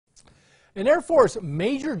An Air Force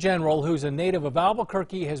Major General who's a native of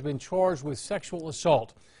Albuquerque has been charged with sexual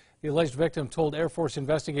assault. The alleged victim told Air Force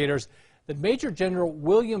investigators that Major General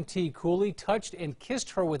William T. Cooley touched and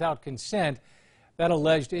kissed her without consent. That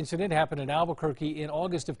alleged incident happened in Albuquerque in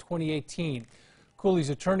August of 2018. Cooley's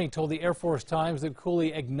attorney told the Air Force Times that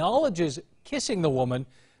Cooley acknowledges kissing the woman,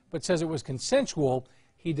 but says it was consensual.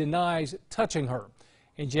 He denies touching her.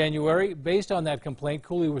 In January, based on that complaint,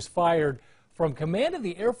 Cooley was fired from command of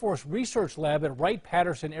the Air Force Research Lab at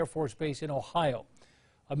Wright-Patterson Air Force Base in Ohio.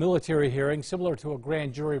 A military hearing, similar to a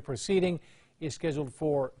grand jury proceeding, is scheduled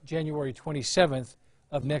for January 27th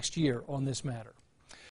of next year on this matter.